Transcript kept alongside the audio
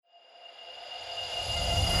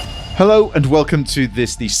Hello and welcome to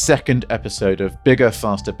the second episode of Bigger,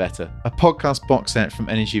 Faster, Better, a podcast box set from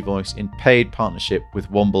Energy Voice in paid partnership with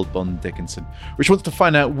Womble Bond Dickinson, which wants to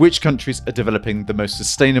find out which countries are developing the most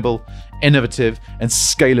sustainable, innovative and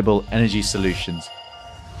scalable energy solutions.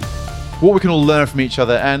 What we can all learn from each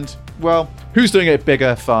other and, well, who's doing it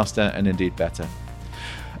bigger, faster and indeed better.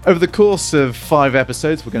 Over the course of 5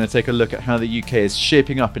 episodes, we're going to take a look at how the UK is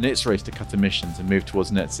shaping up in its race to cut emissions and move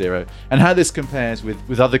towards net zero, and how this compares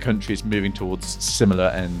with other countries moving towards similar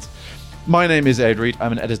ends. My name is Ed Reed.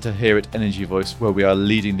 I'm an editor here at Energy Voice, where we are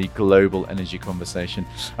leading the global energy conversation.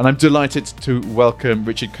 And I'm delighted to welcome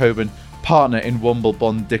Richard Coburn, partner in Womble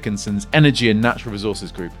Bond Dickinson's Energy and Natural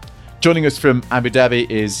Resources Group. Joining us from Abu Dhabi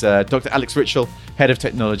is Dr. Alex Ritchell, Head of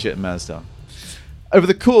Technology at Masdar. Over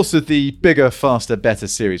the course of the Bigger, Faster, Better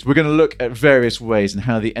series, we're going to look at various ways and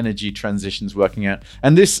how the energy transition is working out.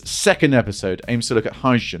 And this second episode aims to look at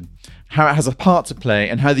hydrogen, how it has a part to play,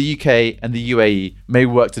 and how the UK and the UAE may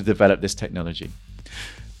work to develop this technology.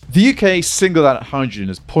 The UK singled out hydrogen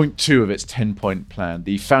as point 2 of its 10-point plan,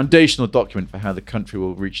 the foundational document for how the country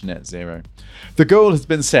will reach net zero. The goal has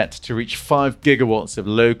been set to reach 5 gigawatts of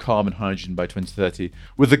low-carbon hydrogen by 2030,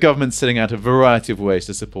 with the government setting out a variety of ways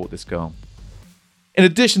to support this goal. In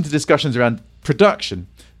addition to discussions around production,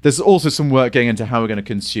 there's also some work going into how we're going to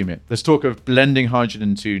consume it. There's talk of blending hydrogen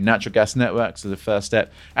into natural gas networks as a first step,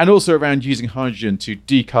 and also around using hydrogen to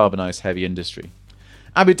decarbonise heavy industry.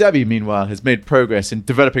 Abu Dhabi, meanwhile, has made progress in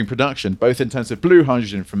developing production, both in terms of blue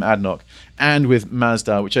hydrogen from ADNOC and with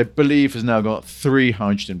Masdar, which I believe has now got 3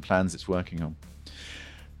 hydrogen plans it's working on.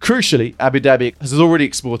 Crucially, Abu Dhabi has already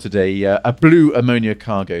exported a blue ammonia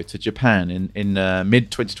cargo to Japan in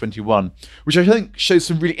mid-2021, which I think shows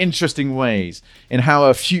some really interesting ways in how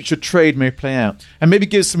a future trade may play out, and maybe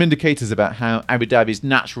gives some indicators about how Abu Dhabi's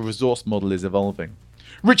natural resource model is evolving.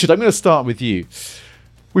 Richard, I'm going to start with you.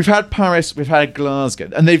 We've had Paris, we've had Glasgow,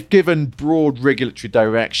 and they've given broad regulatory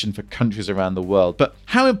direction for countries around the world. But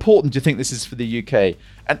how important do you think this is for the UK?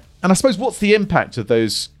 And I suppose, what's the impact of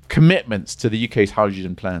those commitments to the UK's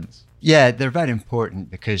hydrogen plans? Yeah, they're very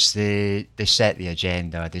important because they set the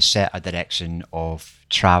agenda, they set a direction of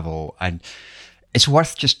travel, and it's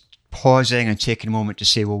worth just pausing and taking a moment to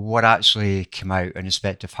say, well, what actually came out in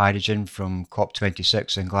respect of hydrogen from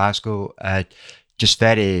COP26 in Glasgow? Just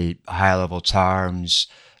very high-level terms.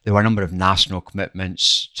 There were a number of national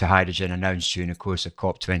commitments to hydrogen announced during the course of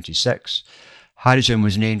COP26. Hydrogen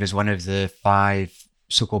was named as one of the 5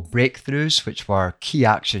 so-called breakthroughs, which were key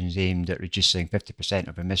actions aimed at reducing 50%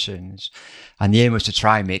 of emissions. And the aim was to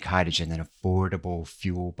try and make hydrogen an affordable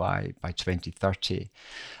fuel by 2030.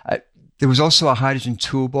 There was also a hydrogen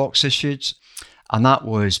toolbox issued, and that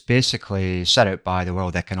was basically set out by the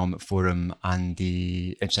World Economic Forum and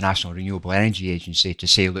the International Renewable Energy Agency to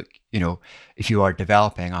say, look, if you are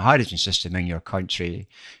developing a hydrogen system in your country,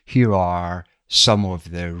 here are some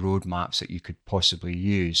of the roadmaps that you could possibly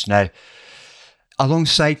use. Now,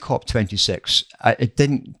 alongside COP26, it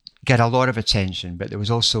didn't get a lot of attention, but there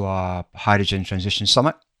was also a Hydrogen Transition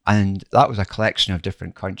Summit. And that was a collection of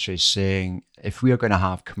different countries saying, if we are going to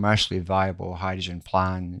have commercially viable hydrogen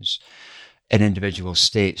plans in individual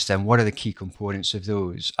states, then what are the key components of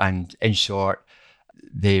those? And in short,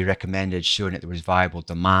 they recommended showing that there was viable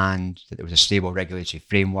demand, that there was a stable regulatory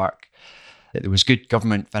framework, that there was good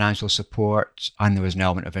government financial support, and there was an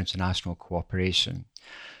element of international cooperation.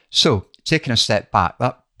 So, taking a step back,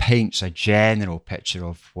 that paints a general picture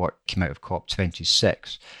of what came out of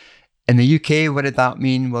COP26. In the UK, what did that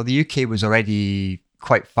mean? Well, the UK was already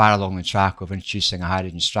quite far along the track of introducing a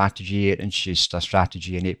hydrogen strategy. It introduced a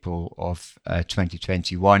strategy in April of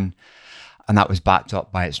 2021, and that was backed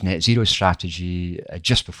up by its net zero strategy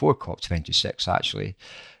just before COP26, actually.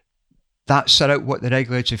 That set out what the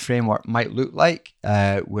regulatory framework might look like.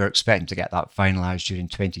 We're expecting to get that finalised during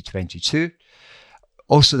 2022.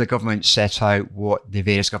 Also, the government set out what the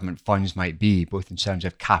various government funds might be, both in terms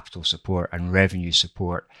of capital support and revenue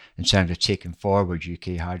support, in terms of taking forward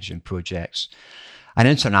UK hydrogen projects. And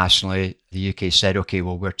internationally, the UK said, okay,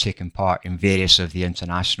 well, we're taking part in various of the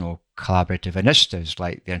international collaborative initiatives,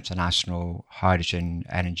 like the International Hydrogen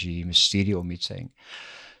Energy Ministerial Meeting.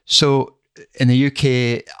 So in the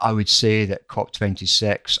UK, I would say that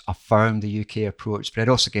COP26 affirmed the UK approach, but it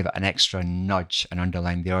also gave it an extra nudge and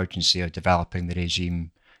underlined the urgency of developing the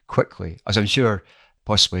regime quickly, as I'm sure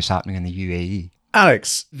possibly is happening in the UAE.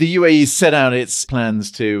 Alex, the UAE set out its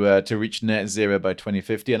plans to reach net zero by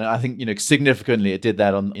 2050, and I think significantly it did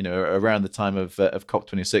that on around the time of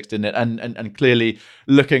COP26, didn't it? And clearly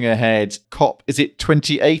looking ahead, COP is it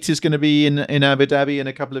 28 is going to be in Abu Dhabi in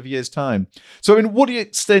a couple of years' time. So, what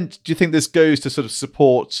extent do you think this goes to sort of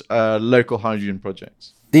support local hydrogen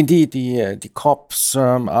projects? Indeed, the COPs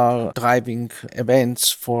are driving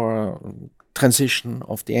events for transition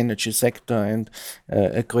of the energy sector and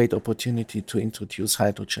a great opportunity to introduce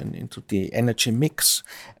hydrogen into the energy mix.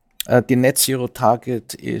 The net zero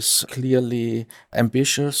target is clearly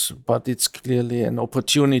ambitious, but it's clearly an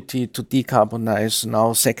opportunity to decarbonize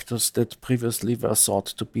now sectors that previously were thought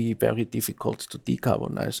to be very difficult to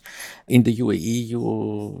decarbonize. In the UAE,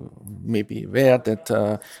 you may be aware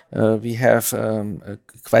that we have a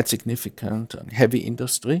quite significant heavy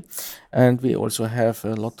industry, and we also have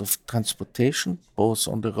a lot of transportation, both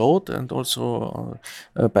on the road and also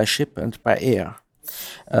by ship and by air.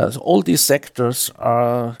 So all these sectors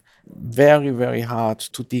are very, very hard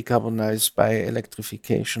to decarbonize by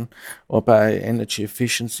electrification or by energy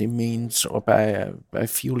efficiency means or by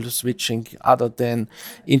fuel switching, other than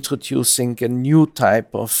introducing a new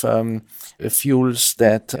type of fuels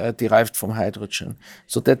that are derived from hydrogen.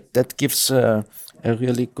 So that gives a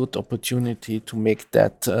really good opportunity to make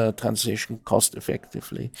that transition cost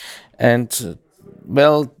effectively. And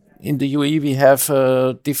in the UAE, we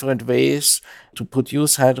have different ways to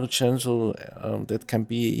produce hydrogen. So that can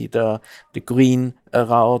be either the green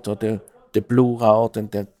route or the blue route,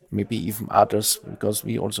 and that maybe even others, because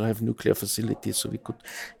we also have nuclear facilities, so we could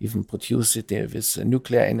even produce it with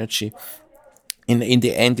nuclear energy. In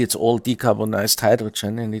the end, it's all decarbonized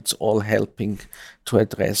hydrogen, and it's all helping to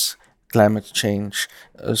address climate change.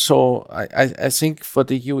 So I think for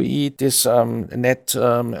the UAE, this net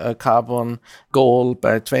carbon goal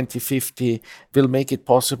by 2050 will make it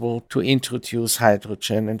possible to introduce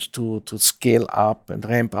hydrogen and to scale up and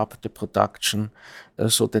ramp up the production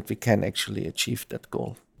so that we can actually achieve that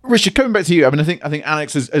goal. Richard, coming back to you, I think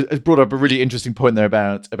Alex has brought up a really interesting point there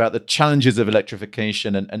about the challenges of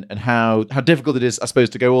electrification and how difficult it is, I suppose,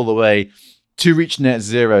 to go all the way to reach net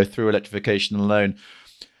zero through electrification alone.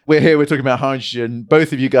 We're talking about hydrogen.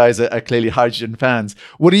 Both of you guys are clearly hydrogen fans.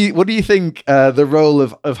 What do you think the role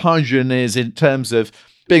of hydrogen is in terms of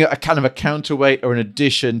being a kind of a counterweight or an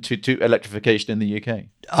addition to electrification in the UK?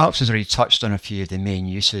 Alex has already touched on a few of the main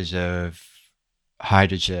uses of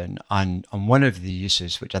hydrogen, and one of the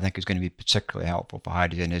uses which I think is going to be particularly helpful for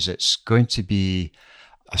hydrogen is it's going to be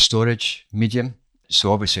a storage medium.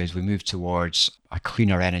 So obviously, as we move towards a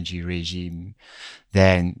cleaner energy regime,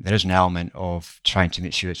 then there is an element of trying to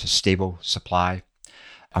make sure it's a stable supply.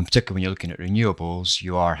 And particularly when you're looking at renewables,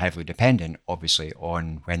 you are heavily dependent, obviously,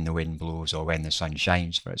 on when the wind blows or when the sun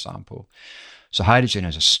shines, for example. So hydrogen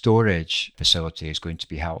as a storage facility is going to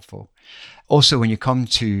be helpful. Also, when you come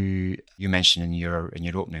to, you mentioned in your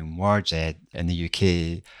opening words, Ed, in the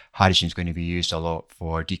UK, hydrogen is going to be used a lot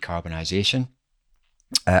for decarbonisation.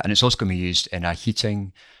 And it's also going to be used in a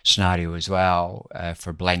heating scenario as well,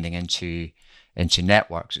 for blending into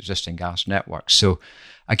networks, existing gas networks. So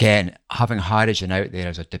again, having hydrogen out there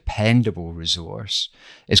as a dependable resource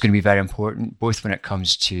is going to be very important, both when it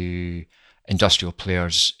comes to industrial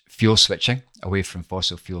players fuel switching away from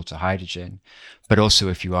fossil fuel to hydrogen, but also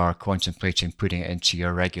if you are contemplating putting it into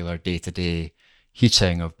your regular day-to-day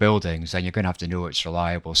heating of buildings, then you're going to have to know it's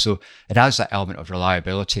reliable. So it has that element of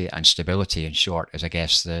reliability and stability, in short, is I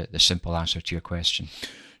guess the simple answer to your question.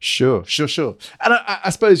 Sure. And I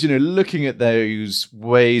suppose, looking at those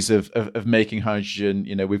ways of making hydrogen,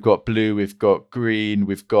 we've got blue, we've got green,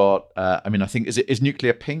 we've got, I think, is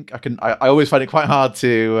nuclear pink? I always find it quite hard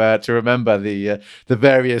to remember the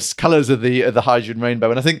various colors of the hydrogen rainbow.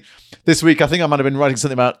 And I think this week, I might have been writing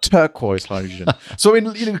something about turquoise hydrogen. So,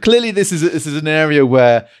 clearly this is an area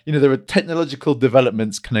where, there are technological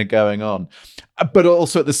developments kind of going on. But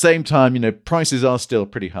also at the same time, prices are still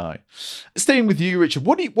pretty high. Staying with you, Richard,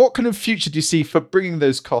 what kind of future do you see for bringing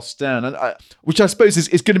those costs down? And which I suppose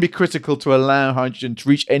is going to be critical to allow hydrogen to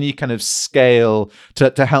reach any kind of scale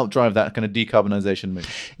to help drive that kind of decarbonisation move.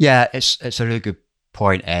 Yeah, it's a really good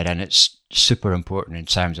point, Ed, and it's super important in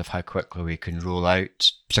terms of how quickly we can roll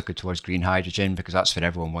out, particularly towards green hydrogen, because that's what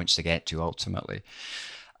everyone wants to get to ultimately.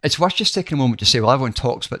 It's worth just taking a moment to say, well, everyone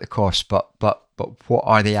talks about the costs, but what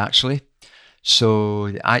are they actually?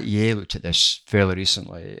 So the IEA looked at this fairly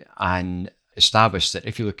recently and established that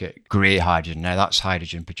if you look at grey hydrogen, now that's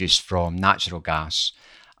hydrogen produced from natural gas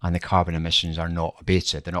and the carbon emissions are not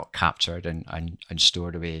abated, they're not captured and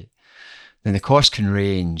stored away, then the cost can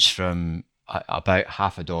range from about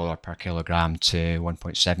 $0.50 per kilogram to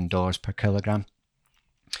 $1.7 per kilogram.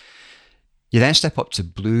 You then step up to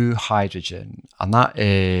blue hydrogen, and that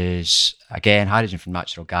is, again, hydrogen from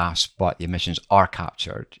natural gas, but the emissions are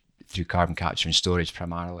captured through carbon capture and storage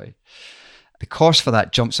primarily. The cost for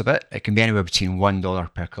that jumps a bit. It can be anywhere between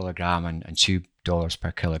 $1 per kilogram and $2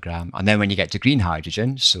 per kilogram. And then when you get to green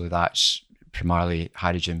hydrogen, so that's primarily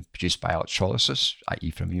hydrogen produced by electrolysis,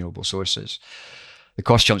 i.e. from renewable sources, the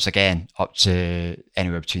cost jumps again up to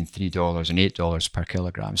anywhere between $3 and $8 per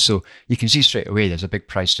kilogram. So you can see straight away there's a big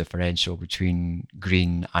price differential between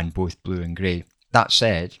green and both blue and grey. That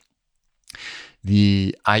said,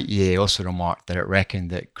 the IEA also remarked that it reckoned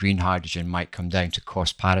that green hydrogen might come down to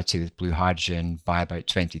cost parity with blue hydrogen by about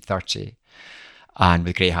 2030, and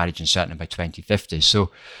with grey hydrogen certainly by 2050.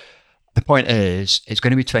 So the point is, it's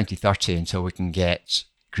going to be 2030 until we can get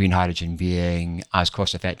green hydrogen being as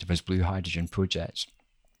cost effective as blue hydrogen projects.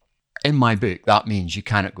 In my book, that means you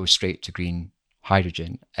cannot go straight to green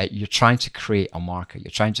hydrogen. You're trying to create a market,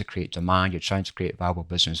 you're trying to create demand, you're trying to create viable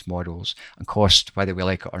business models, and cost, whether we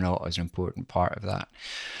like it or not, is an important part of that.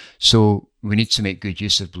 So we need to make good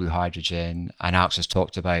use of blue hydrogen, and Alex has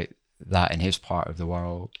talked about that in his part of the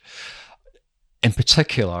world. In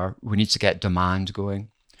particular, we need to get demand going.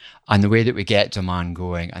 And the way that we get demand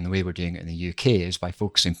going, and the way we're doing it in the UK, is by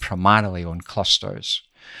focusing primarily on clusters.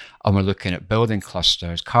 And we're looking at building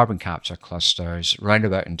clusters, carbon capture clusters,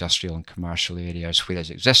 roundabout industrial and commercial areas where there's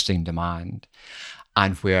existing demand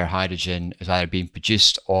and where hydrogen is either being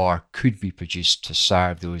produced or could be produced to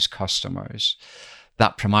serve those customers.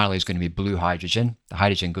 That primarily is going to be blue hydrogen. The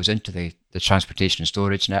hydrogen goes into the transportation and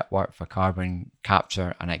storage network for carbon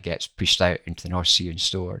capture, and it gets pushed out into the North Sea and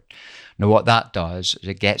stored. Now, what that does is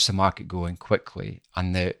it gets the market going quickly,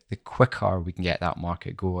 and the quicker we can get that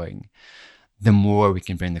market going, the more we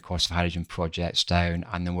can bring the cost of hydrogen projects down,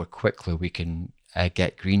 and the more quickly we can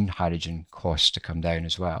get green hydrogen costs to come down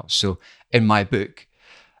as well. So in my book,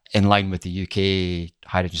 in line with the UK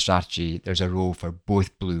hydrogen strategy, there's a role for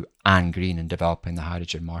both blue and green in developing the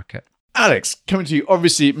hydrogen market. Alex, coming to you,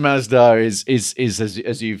 obviously Masdar is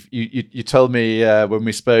as you told me when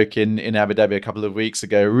we spoke in Abu Dhabi a couple of weeks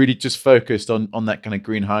ago, really just focused on that kind of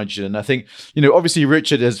green hydrogen. And I think, obviously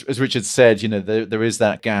Richard, as Richard said, there is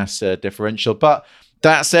that gas differential. But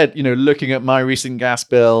that said, looking at my recent gas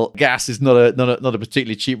bill, gas is not a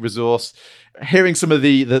particularly cheap resource. Hearing some of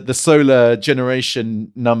the solar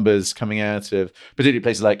generation numbers coming out of particularly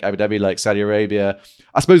places like Abu Dhabi, like Saudi Arabia,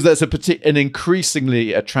 I suppose that's an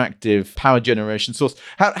increasingly attractive power generation source.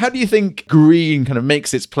 How do you think green kind of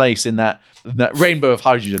makes its place in that rainbow of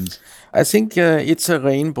hydrogens? I think it's a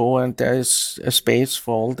rainbow, and there is a space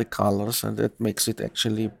for all the colors, and that makes it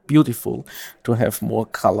actually beautiful to have more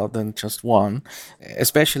color than just one.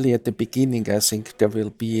 Especially at the beginning, I think there will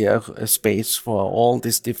be a space for all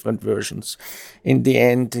these different versions. In the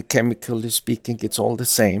end, chemically speaking, it's all the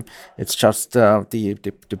same. It's just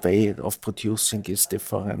the way of producing is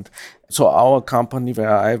different. So our company,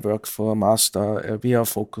 where I work for Masdar, we are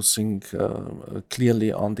focusing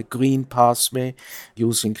clearly on the green pathway,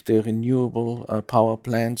 using the renewable power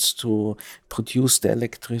plants to produce the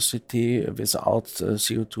electricity without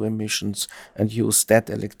CO2 emissions, and use that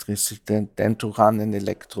electricity and then to run an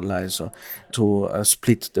electrolyzer to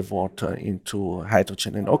split the water into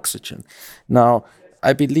hydrogen and oxygen. Now,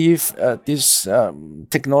 I believe this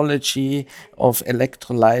technology of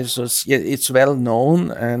electrolyzers, it's well known,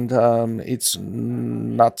 and it's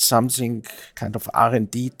not something kind of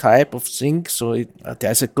R&D type of thing. So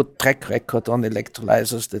there's a good track record on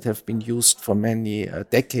electrolyzers that have been used for many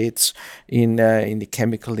decades in the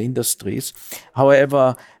chemical industries.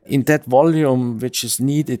 However, in that volume which is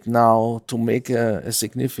needed now to make a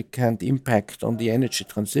significant impact on the energy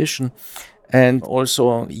transition, and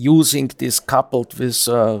also using this coupled with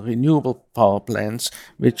renewable power plants,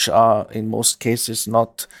 which are in most cases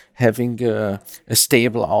not having a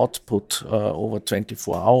stable output over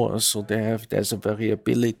 24 hours. So there's a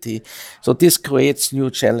variability. So this creates new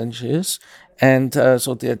challenges. And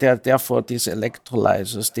so therefore, these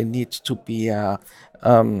electrolyzers, they need to be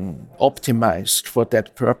optimized for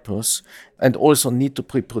that purpose, and also need to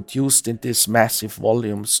be produced in these massive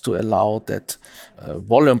volumes to allow that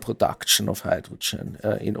volume production of hydrogen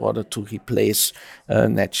in order to replace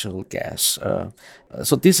natural gas.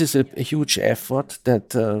 So this is a huge effort that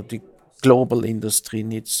the global industry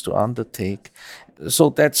needs to undertake. So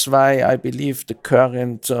that's why I believe the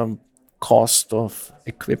current cost of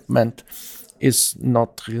equipment is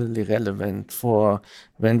not really relevant for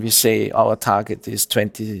when we say our target is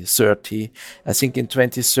 2030. I think in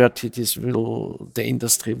 2030, the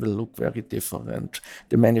industry will look very different.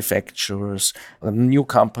 The manufacturers, new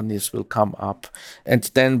companies will come up. And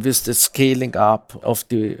then with the scaling up of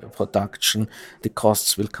the production, the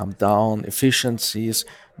costs will come down. Efficiencies,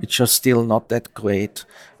 which are still not that great,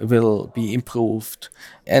 will be improved.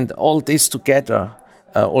 And all this together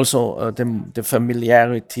Also, the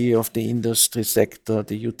familiarity of the industry sector,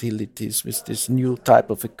 the utilities with this new type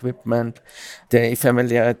of equipment, the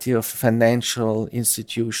familiarity of financial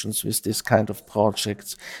institutions with this kind of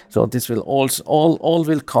projects. So this will also all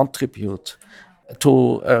will contribute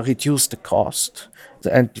to reduce the cost.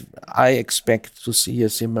 And I expect to see a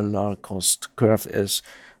similar cost curve as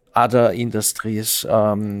other industries,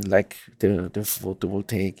 like the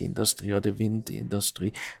photovoltaic industry or the wind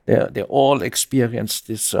industry. They all experience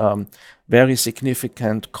this very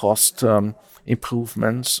significant cost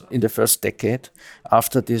improvements in the first decade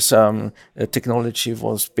after this technology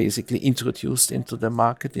was basically introduced into the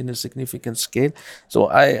market in a significant scale. So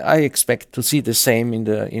I expect to see the same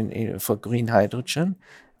in for green hydrogen.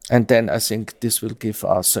 And then I think this will give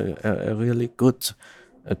us a really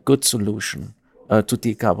good solution to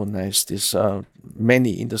decarbonize these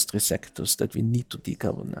many industry sectors that we need to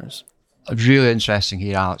decarbonize. Really interesting to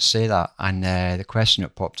hear Alex say that. And the question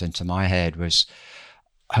that popped into my head was,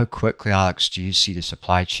 how quickly, Alex, do you see the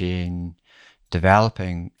supply chain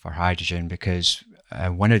developing for hydrogen? Because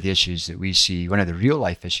one of the issues that we see, one of the real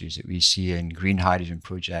life issues that we see in green hydrogen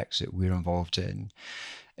projects that we're involved in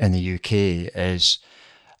the UK is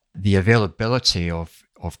the availability of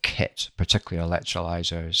kit, particularly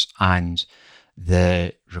electrolyzers, and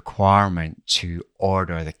the requirement to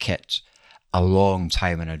order the kit a long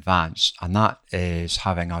time in advance. And that is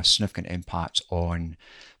having a significant impact on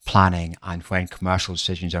planning and when commercial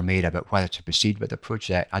decisions are made about whether to proceed with the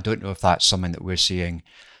project. I don't know if that's something that we're seeing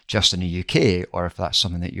just in the UK or if that's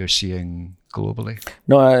something that you're seeing globally.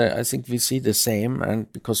 No, I think we see the same,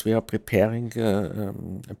 and because we are preparing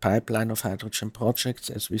a pipeline of hydrogen projects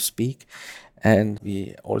as we speak, and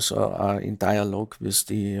we also are in dialogue with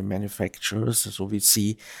the manufacturers. So we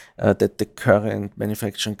see that the current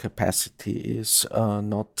manufacturing capacity is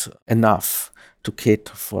not enough to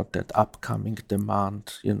cater for that upcoming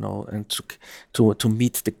demand, and to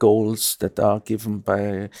meet the goals that are given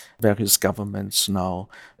by various governments now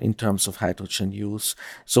in terms of hydrogen use.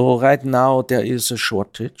 So right now there is a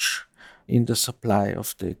shortage in the supply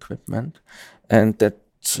of the equipment, and that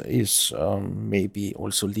is maybe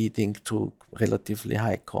also leading to relatively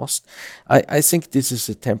high cost. I think this is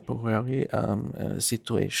a temporary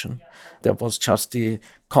situation. There was just the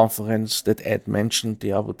conference that Ed mentioned,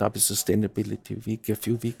 the Abu Dhabi Sustainability Week, a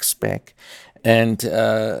few weeks back. And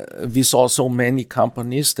we saw so many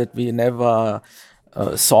companies that we never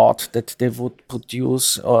thought that they would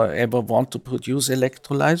produce or ever want to produce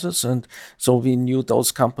electrolyzers. And so we knew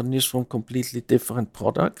those companies from completely different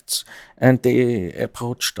products, and they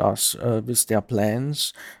approached us with their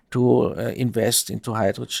plans to invest into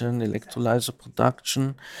hydrogen electrolyzer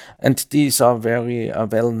production. And these are very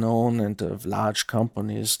well-known and large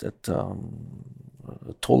companies that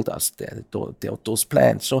told us those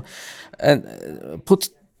plans. So, and put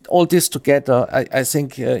all this together, I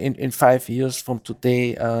think in 5 years from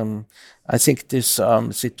today, I think this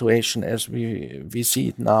situation as we see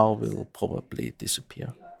it now will probably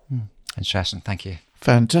disappear. Interesting. Thank you.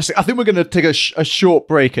 Fantastic. I think we're going to take a short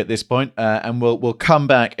break at this point, and we'll come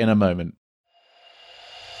back in a moment.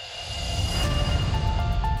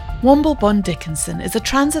 Womble Bond Dickinson is a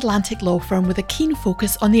transatlantic law firm with a keen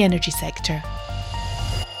focus on the energy sector.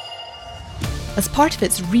 As part of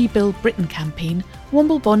its Rebuild Britain campaign,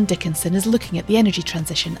 Womble Bond Dickinson is looking at the energy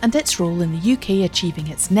transition and its role in the UK achieving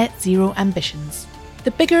its net zero ambitions.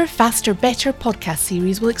 The Bigger, Faster, Better podcast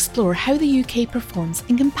series will explore how the UK performs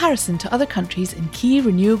in comparison to other countries in key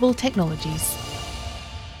renewable technologies.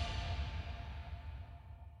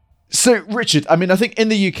 So, Richard, I mean, I think in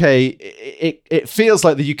the UK, it feels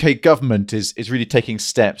like the UK government is really taking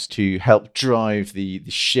steps to help drive the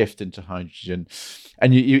shift into hydrogen.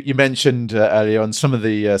 And you mentioned earlier on some of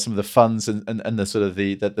the funds and the sort of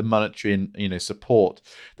the monetary and support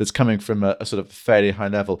that's coming from a sort of fairly high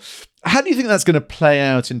level. How do you think that's going to play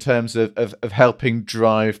out in terms of helping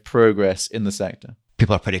drive progress in the sector?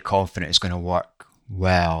 People are pretty confident it's going to work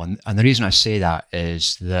well, and the reason I say that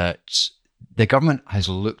is that the government has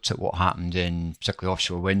looked at what happened in particularly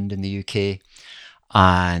offshore wind in the UK,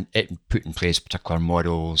 and it put in place particular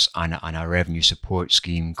models and a revenue support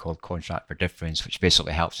scheme called Contract for Difference, which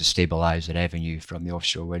basically helps to stabilise the revenue from the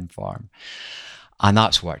offshore wind farm. And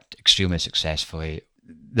that's worked extremely successfully.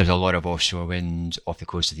 There's a lot of offshore wind off the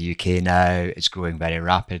coast of the UK now. It's growing very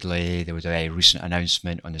rapidly. There was a very recent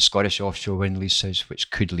announcement on the Scottish offshore wind leases,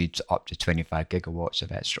 which could lead to up to 25 gigawatts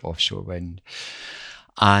of extra offshore wind.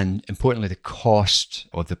 And importantly, the cost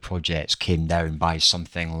of the projects came down by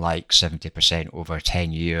something like 70% over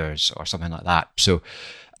 10 years or something like that. So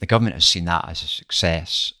the government has seen that as a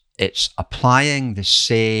success. It's applying the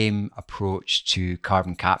same approach to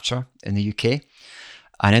carbon capture in the UK.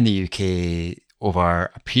 And in the UK,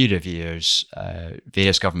 over a period of years,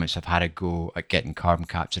 various governments have had a go at getting carbon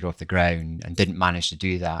capture off the ground and didn't manage to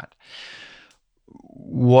do that.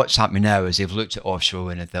 What's happening now is they've looked at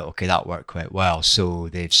offshore and they thought, okay, that worked quite well. So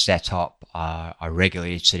they've set up a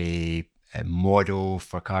regulatory model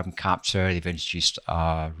for carbon capture. They've introduced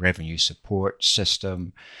a revenue support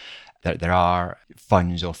system. There are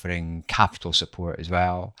funds offering capital support as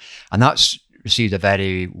well. And that's received a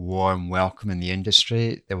very warm welcome in the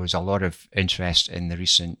industry. There was a lot of interest in the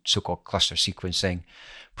recent so-called cluster sequencing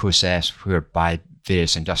process, whereby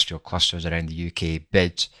various industrial clusters around the UK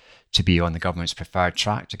bid to be on the government's preferred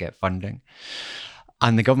track to get funding.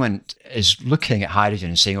 And the government is looking at hydrogen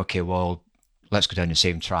and saying, okay, well, let's go down the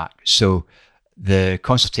same track. So the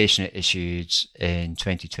consultation it issued in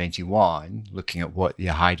 2021, looking at what the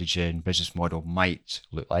hydrogen business model might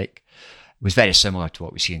look like, was very similar to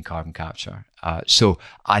what we see in carbon capture. So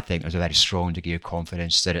I think there's a very strong degree of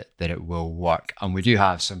confidence that it will work. And we do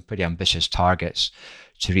have some pretty ambitious targets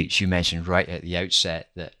to reach. You mentioned right at the outset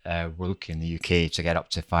that we're looking in the UK to get up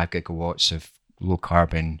to 5 gigawatts of low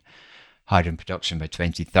carbon hydrogen production by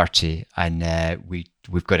 2030. And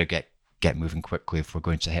we've got to get moving quickly if we're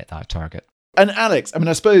going to hit that target. And Alex, I mean,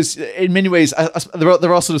 I suppose in many ways there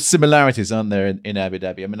are sort of similarities, aren't there, in Abu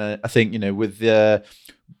Dhabi? I mean, I think with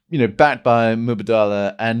backed by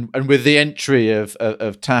Mubadala and with the entry of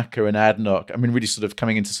TAQA and ADNOC, I mean, really sort of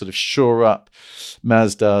coming in to sort of shore up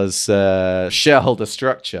Masdar's shareholder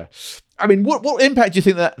structure. I mean, what impact do you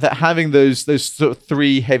think that having those sort of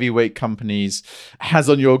three heavyweight companies has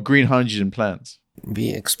on your green hydrogen plans? We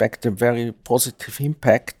expect a very positive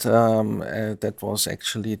impact. That was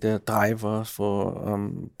actually the driver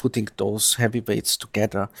for putting those heavyweights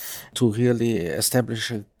together to really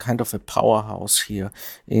establish a kind of a powerhouse here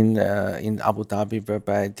in Abu Dhabi,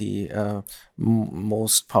 whereby the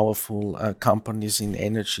most powerful companies in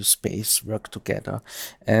energy space work together.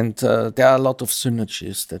 And there are a lot of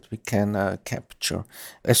synergies that we can capture,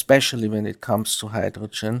 especially when it comes to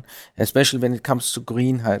hydrogen, especially when it comes to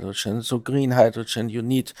green hydrogen. So green hydrogen, you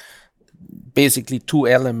need basically two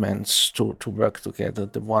elements to work together.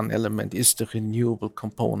 The one element is the renewable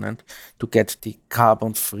component to get the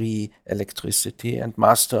carbon-free electricity, and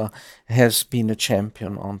Masdar has been a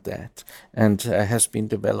champion on that and has been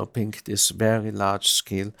developing these very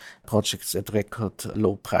large-scale projects at record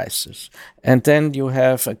low prices. And then you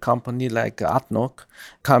have a company like ADNOC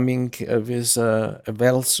coming with a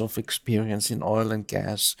wealth of experience in oil and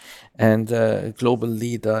gas and a global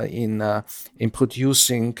leader in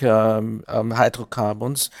producing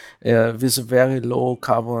hydrocarbons with a very low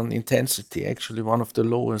carbon intensity, actually one of the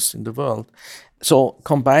lowest in the world. So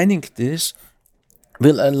combining this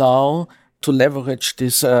will allow to leverage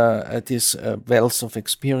this wealth of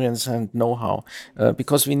experience and know-how,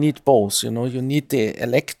 because we need both. You need the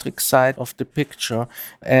electric side of the picture,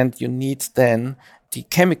 and you need then the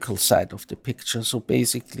chemical side of the picture, so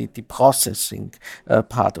basically the processing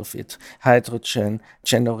part of it. Hydrogen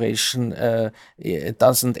generation it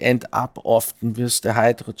doesn't end up often with the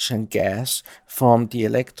hydrogen gas from the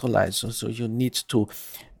electrolyzer, so you need to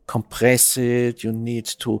compress it, you need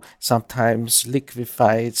to sometimes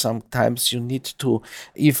liquefy it, sometimes you need to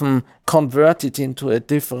even convert it into a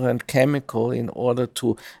different chemical in order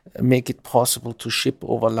to make it possible to ship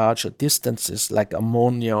over larger distances, like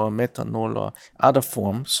ammonia or methanol or other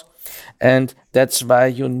forms. And that's why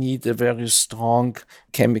you need a very strong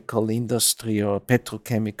chemical industry or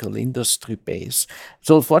petrochemical industry base.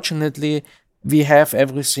 So fortunately, we have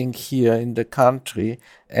everything here in the country,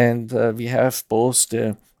 and we have both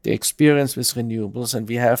the experience with renewables, and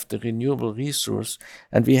we have the renewable resource,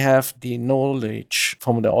 and we have the knowledge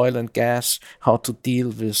from the oil and gas, how to deal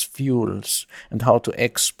with fuels and how to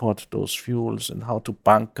export those fuels and how to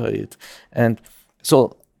bunker it. And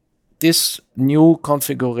so this new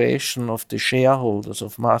configuration of the shareholders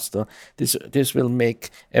of Masdar, this will make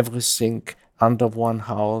everything under one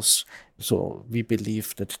house. So we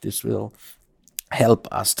believe that this will help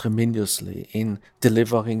us tremendously in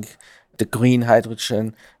delivering the green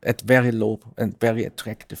hydrogen at very low and very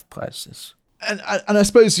attractive prices. And I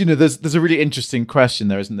suppose, there's a really interesting question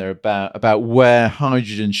there, isn't there, about where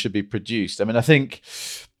hydrogen should be produced. I mean, I think,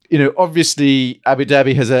 obviously Abu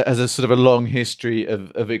Dhabi has a sort of a long history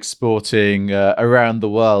of exporting around the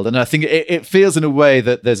world. And I think it feels in a way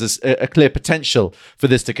that there's a clear potential for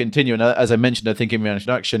this to continue. And as I mentioned, I think in my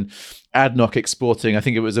introduction, ADNOC exporting, I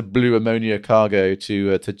think it was a blue ammonia cargo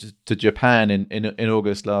to Japan in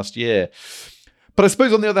August last year. But I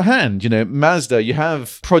suppose on the other hand, Mazda, you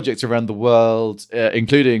have projects around the world,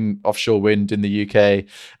 including offshore wind in the UK.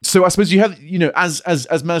 So I suppose you have,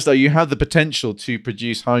 as Mazda, you have the potential to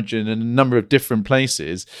produce hydrogen in a number of different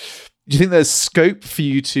places. Do you think there's scope for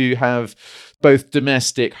you to have both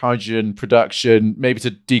domestic hydrogen production, maybe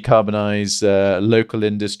to decarbonize local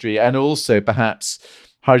industry, and also perhaps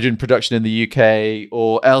hydrogen production in the UK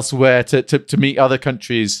or elsewhere to meet other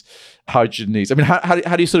countries' hydrogen needs? I mean, how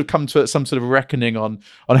do you sort of come to some sort of reckoning on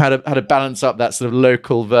how to balance up that sort of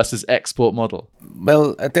local versus export model?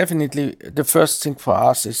 Well, definitely the first thing for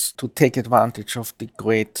us is to take advantage of the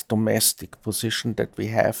great domestic position that we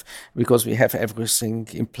have, because we have everything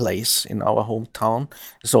in place in our hometown.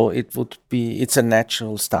 So it's a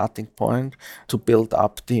natural starting point to build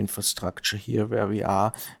up the infrastructure here where we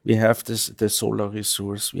are. We have the solar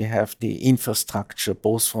resource, we have the infrastructure,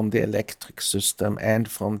 both from the electric system and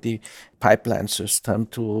from the pipeline system.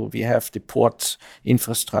 We have the port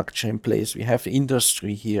infrastructure in place. We have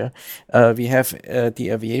industry here. We have the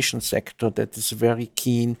aviation sector that is very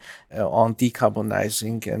keen on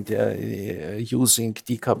decarbonizing and using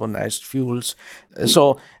decarbonized fuels.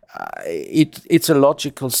 So it's a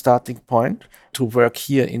logical starting point to work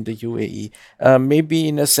here in the UAE. Maybe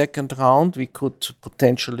in a second round, we could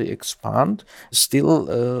potentially expand, still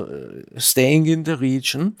staying in the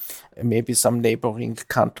region. Maybe some neighboring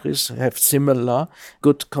countries have similar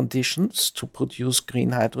good conditions to produce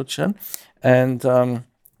green hydrogen. And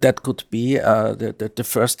that could be the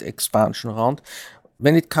first expansion round.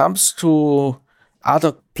 When it comes to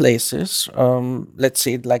other places, let's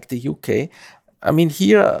say like the UK, I mean,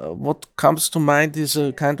 here, what comes to mind is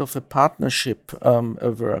a kind of a partnership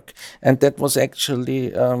work. And that was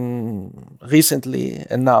actually recently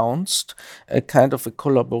announced, a kind of a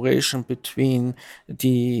collaboration between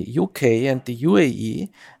the UK and the UAE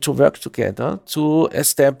to work together to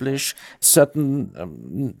establish certain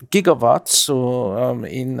gigawatts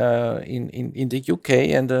in the UK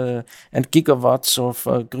and gigawatts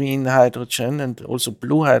of green hydrogen and also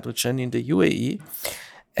blue hydrogen in the UAE.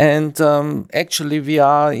 And actually, we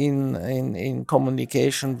are in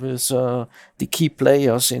communication with the key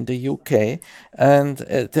players in the UK. And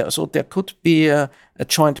so there could be a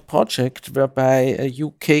joint project whereby a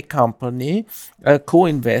UK company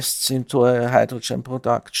co-invests into a hydrogen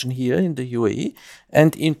production here in the UAE.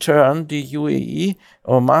 And in turn, the UAE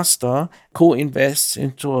or Mazda co-invests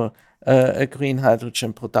into a green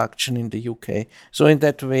hydrogen production in the UK. So in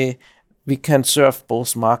that way, we can serve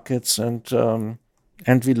both markets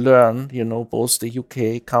and we learn, both the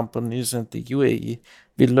UK companies and the UAE,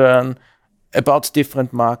 we learn about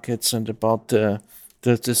different markets and about the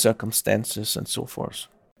circumstances and so forth.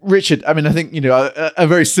 Richard, I mean, I think, a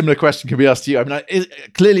very similar question can be asked to you. I mean,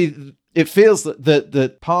 clearly it feels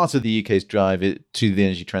that part of the UK's drive to the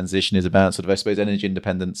energy transition is about sort of, I suppose, energy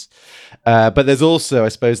independence. But there's also, I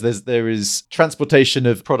suppose, there is transportation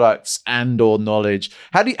of products and or knowledge.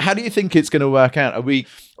 How do you think it's going to work out? Are we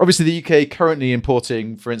obviously the UK currently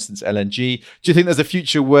importing, for instance, LNG? Do you think there's a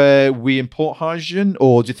future where we import hydrogen,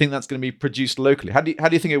 or do you think that's going to be produced locally? How do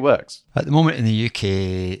you think it works? At the moment in the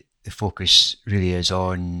UK, the focus really is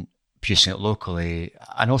on producing it locally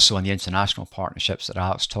and also on the international partnerships that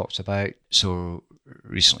Alex talked about. So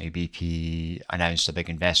recently BP announced a big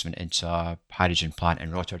investment into a hydrogen plant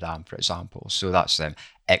in Rotterdam, for example. So that's them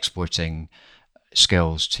exporting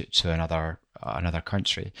skills to another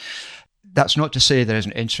country. That's not to say there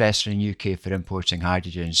isn't interest in the UK for importing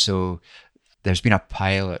hydrogen. So there's been a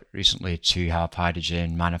pilot recently to have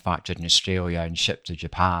hydrogen manufactured in Australia and shipped to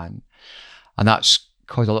Japan. And that's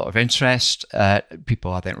caused a lot of interest.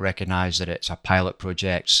 People, I think, recognise that it's a pilot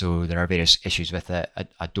project, so there are various issues with it.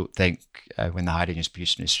 I don't think when the hydrogen is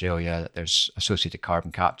produced in Australia that there's associated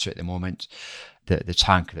carbon capture at the moment. The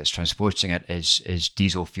tanker that's transporting it is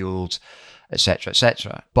diesel fueled, etc.,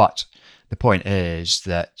 etc. But the point is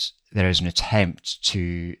that there is an attempt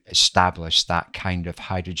to establish that kind of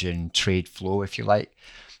hydrogen trade flow, if you like,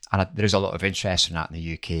 and there's a lot of interest in that in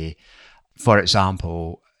the UK. For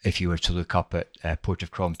example, if you were to look up at Port of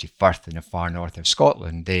Cromarty Firth in the far north of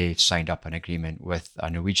Scotland, they signed up an agreement with a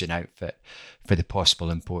Norwegian outfit for the possible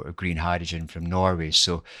import of green hydrogen from Norway.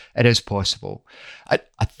 So it is possible.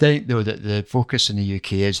 I think, though, that the focus in the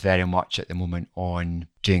UK is very much at the moment on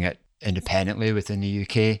doing it independently within the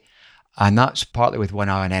UK. And that's partly with one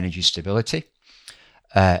eye on energy stability.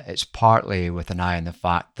 It's partly with an eye on the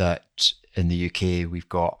fact that in the UK, we've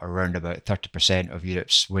got around about 30% of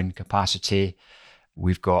Europe's wind capacity.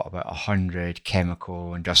 We've got about 100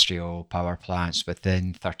 chemical industrial power plants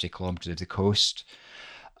within 30 kilometres of the coast.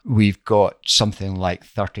 We've got something like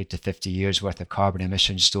 30 to 50 years worth of carbon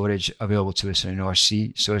emission storage available to us in the North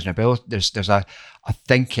Sea. So there's a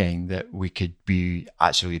thinking that we could be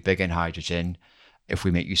actually big in hydrogen if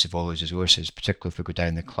we make use of all those resources, particularly if we go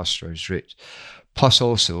down the clusters route. Plus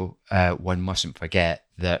also, one mustn't forget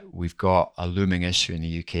that we've got a looming issue in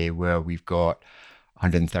the UK where we've got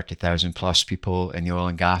 130,000 plus people in the oil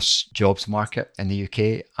and gas jobs market in the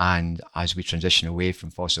UK. And as we transition away from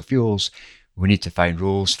fossil fuels, we need to find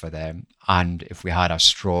roles for them. And if we had a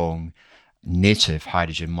strong native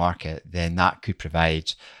hydrogen market, then that could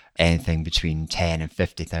provide anything between 10 and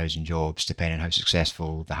 50,000 jobs, depending on how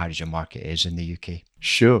successful the hydrogen market is in the UK.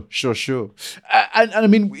 Sure. And I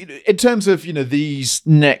mean, in terms of, these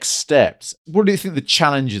next steps, what do you think the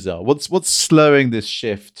challenges are? What's slowing this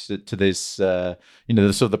shift to this, the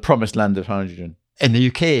sort of the promised land of hydrogen? In the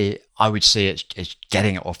UK, I would say it's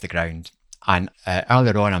getting it off the ground. And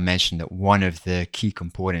earlier on, I mentioned that one of the key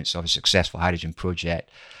components of a successful hydrogen project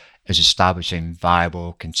is establishing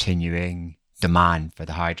viable, continuing demand for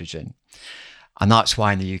the hydrogen. And that's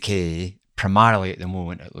why in the UK, primarily at the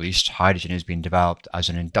moment at least, hydrogen is being developed as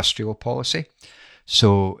an industrial policy.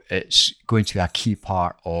 So it's going to be a key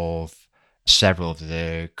part of several of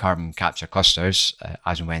the carbon capture clusters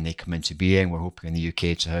as and when they come into being. We're hoping in the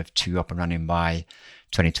UK to have 2 up and running by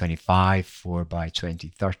 2025, 4 by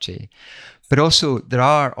 2030. But also there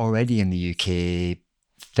are already in the UK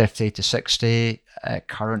 50 to 60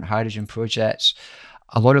 current hydrogen projects.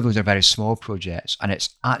 A lot of those are very small projects, and it's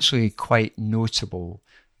actually quite notable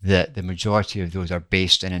that the majority of those are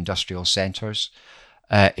based in industrial centres.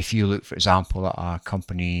 If you look, for example, at a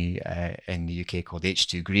company in the UK called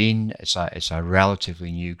H2 Green, it's a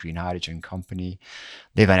relatively new green hydrogen company.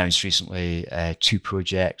 They've announced recently 2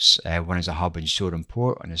 projects. One is a hub in Shoreham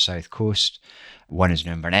Port on the south coast. One is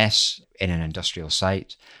in Inverness in an industrial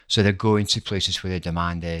site. So they're going to places where the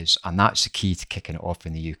demand is, and that's the key to kicking it off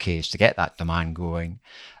in the UK, is to get that demand going.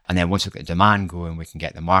 And then once we get the demand going, we can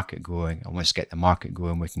get the market going. And once we get the market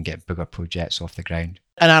going, we can get bigger projects off the ground.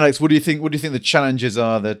 And Alex, what do you think the challenges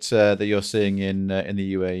are that you're seeing in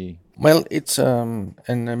the UAE? Well, it's a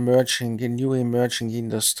new emerging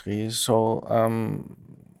industry. So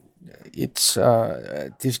it's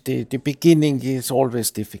the beginning is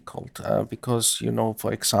always difficult because,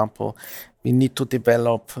 for example, we need to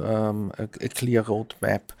develop a clear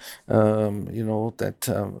roadmap, that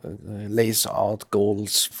lays out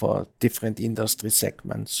goals for different industry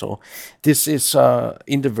segments. So this is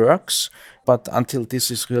in the works, but until this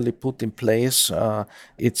is really put in place,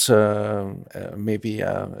 it's maybe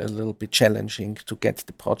a little bit challenging to get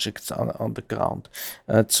the projects on the ground.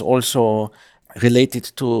 It's also related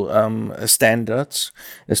to standards,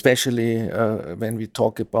 especially when we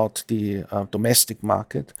talk about the domestic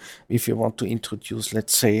market. If you want to introduce,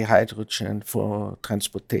 let's say, hydrogen for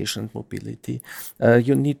transportation mobility,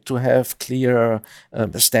 you need to have clear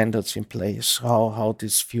standards in place, how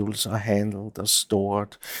these fuels are handled, are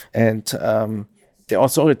stored, and the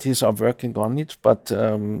authorities are working on it, but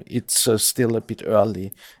it's still a bit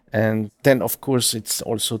early. And then, of course, it's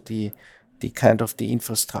also the kind of the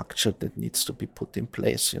infrastructure that needs to be put in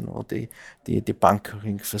place, the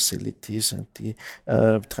bunkering facilities and the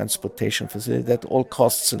transportation facility. That all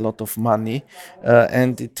costs a lot of money,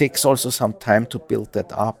 and it takes also some time to build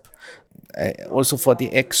that up. Also for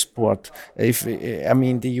the export, the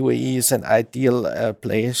UAE is an ideal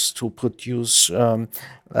place to produce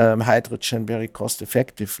hydrogen very cost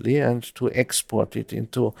effectively and to export it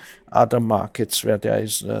into other markets where there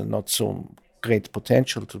is not so great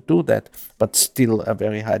potential to do that, but still a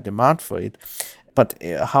very high demand for it. But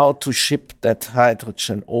how to ship that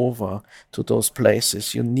hydrogen over to those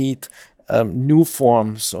places? You need new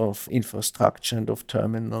forms of infrastructure and of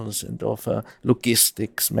terminals and of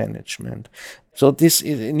logistics management. So this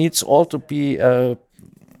needs all to be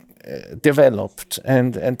developed,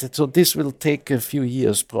 and so this will take a few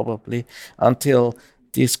years probably until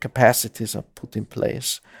these capacities are put in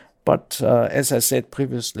place. But as I said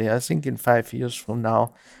previously, I think in 5 years from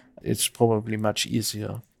now, it's probably much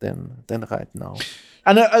easier than right now.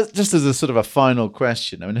 And just as a sort of a final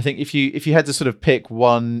question, I think if you had to sort of pick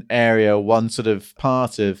one area, one sort of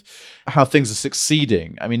part of how things are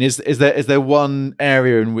succeeding, is there one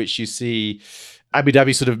area in which you see Abu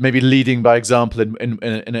Dhabi sort of maybe leading by example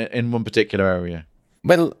in one particular area?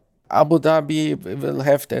 Well, Abu Dhabi will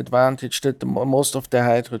have the advantage that most of the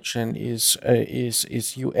hydrogen is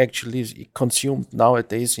actually consumed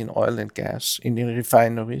nowadays in oil and gas, in the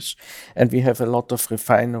refineries, and we have a lot of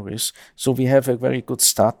refineries. So we have a very good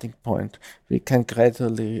starting point. We can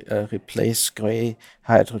gradually replace grey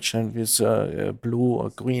hydrogen with blue or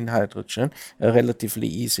green hydrogen relatively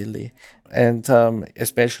easily. And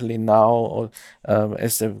especially now,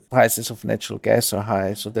 as the prices of natural gas are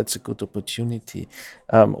high, so that's a good opportunity.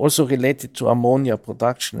 Also related to ammonia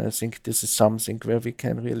production, I think this is something where we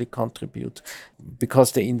can really contribute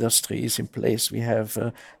because the industry is in place. We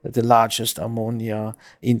have the largest ammonia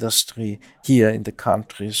industry here in the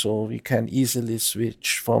country, so we can easily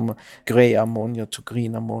switch from gray ammonia to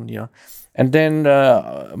green ammonia. And then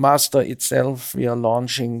Master itself, we are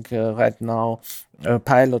launching right now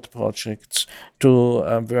pilot projects to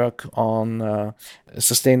work on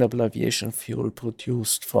sustainable aviation fuel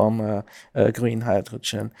produced from green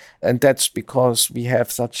hydrogen. And that's because we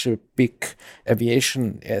have such a big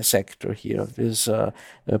aviation sector here with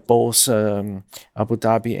both Abu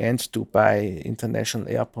Dhabi and Dubai international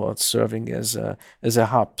airports serving as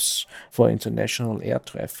hubs for international air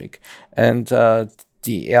traffic. And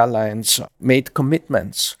the airlines made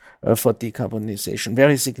commitments for decarbonization,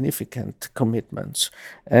 very significant commitments.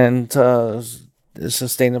 And the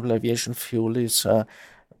sustainable aviation fuel is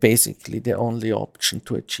basically the only option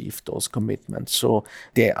to achieve those commitments. So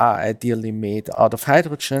they are ideally made out of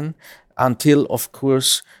hydrogen until, of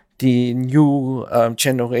course, the new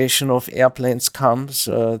generation of airplanes comes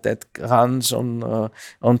that runs on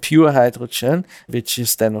pure hydrogen, which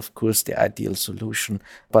is then, of course, the ideal solution.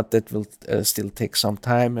 But that will still take some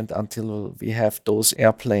time. And until we have those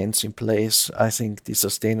airplanes in place, I think the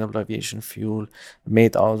sustainable aviation fuel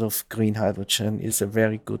made out of green hydrogen is a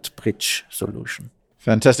very good bridge solution.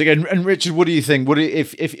 Fantastic. And Richard, what do you think?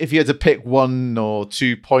 If you had to pick 1 or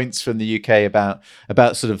 2 points from the UK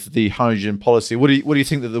about sort of the hydrogen policy, what do you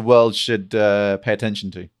think that the world should pay attention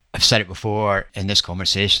to? I've said it before in this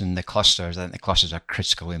conversation, I think the clusters are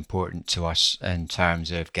critically important to us in terms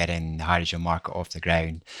of getting the hydrogen market off the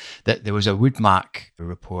ground. There was a WoodMac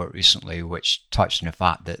report recently which touched on the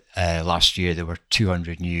fact that last year there were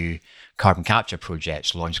 200 new carbon capture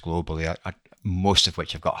projects launched globally, most of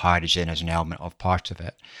which have got hydrogen as an element of part of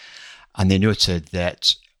it. And they noted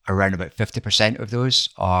that around about 50% of those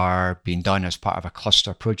are being done as part of a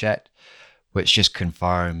cluster project, which just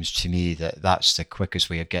confirms to me that that's the quickest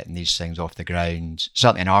way of getting these things off the ground,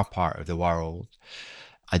 certainly in our part of the world.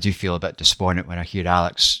 I do feel a bit disappointed when I hear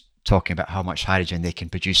Alex talking about how much hydrogen they can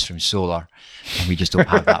produce from solar, and we just don't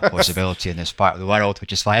have that possibility in this part of the world,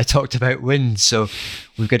 which is why I talked about wind. So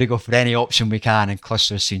we've got to go for any option we can, and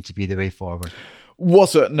clusters seem to be the way forward.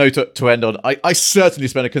 What a note to end on. I certainly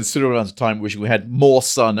spent a considerable amount of time wishing we had more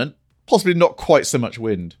sun and possibly not quite so much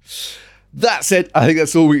wind. That said, I think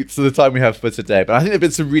that's all the time we have for today, but I think there have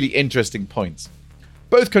been some really interesting points.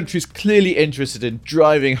 Both countries clearly interested in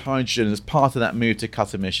driving hydrogen as part of that move to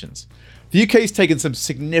cut emissions. The UK has taken some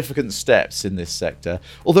significant steps in this sector,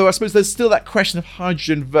 although I suppose there's still that question of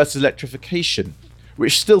hydrogen versus electrification,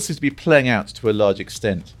 which still seems to be playing out to a large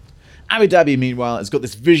extent. Abu Dhabi, meanwhile, has got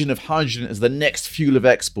this vision of hydrogen as the next fuel of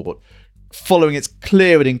export, following its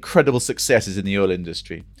clear and incredible successes in the oil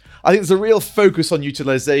industry. I think there's a real focus on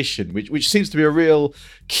utilisation, which seems to be a real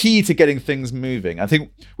key to getting things moving. I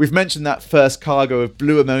think we've mentioned that first cargo of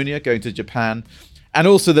blue ammonia going to Japan, and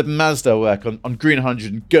also the Mazda work on green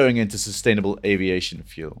hydrogen going into sustainable aviation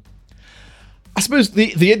fuel. I suppose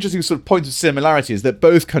the interesting sort of point of similarity is that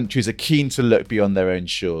both countries are keen to look beyond their own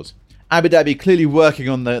shores. Abu Dhabi clearly working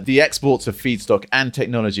on the exports of feedstock and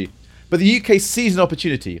technology, but the UK sees an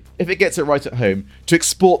opportunity, if it gets it right at home, to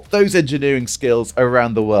export those engineering skills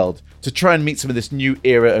around the world to try and meet some of this new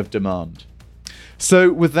era of demand.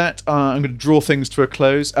 So with that, I'm going to draw things to a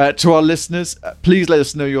close. To our listeners, please let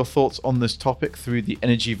us know your thoughts on this topic through the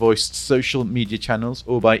Energy Voice social media channels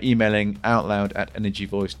or by emailing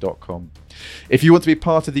outloud@energyvoice.com. If you want to be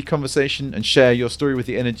part of the conversation and share your story with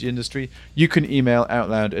the energy industry, you can email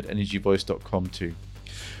outloud@energyvoice.com too.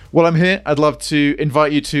 While I'm here, I'd love to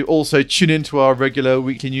invite you to also tune into our regular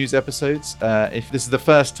weekly news episodes. If this is the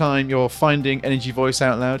first time you're finding Energy Voice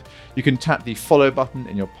Out Loud, you can tap the follow button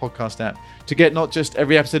in your podcast app to get not just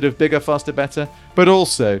every episode of Bigger, Faster, Better, but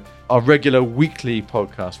also our regular weekly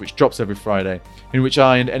podcast, which drops every Friday, in which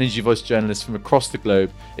I and Energy Voice journalists from across the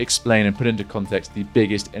globe explain and put into context the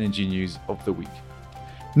biggest energy news of the week.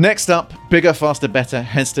 Next up, Bigger, Faster, Better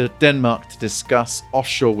heads to Denmark to discuss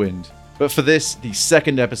offshore wind. But for this, the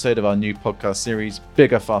second episode of our new podcast series,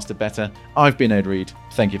 Bigger, Faster, Better, I've been Ed Reed.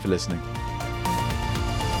 Thank you for listening.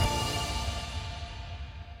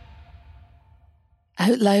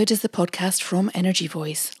 Out Loud is the podcast from Energy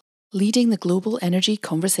Voice, leading the global energy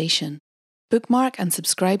conversation. Bookmark and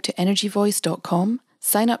subscribe to energyvoice.com,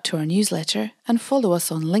 sign up to our newsletter, and follow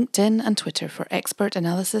us on LinkedIn and Twitter for expert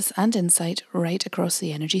analysis and insight right across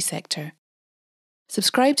the energy sector.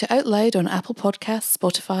 Subscribe to Out Loud on Apple Podcasts,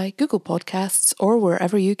 Spotify, Google Podcasts, or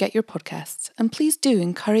wherever you get your podcasts. And please do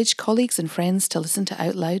encourage colleagues and friends to listen to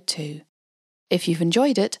Out Loud too. If you've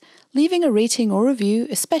enjoyed it, leaving a rating or review,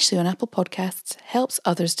 especially on Apple Podcasts, helps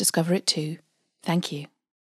others discover it too. Thank you.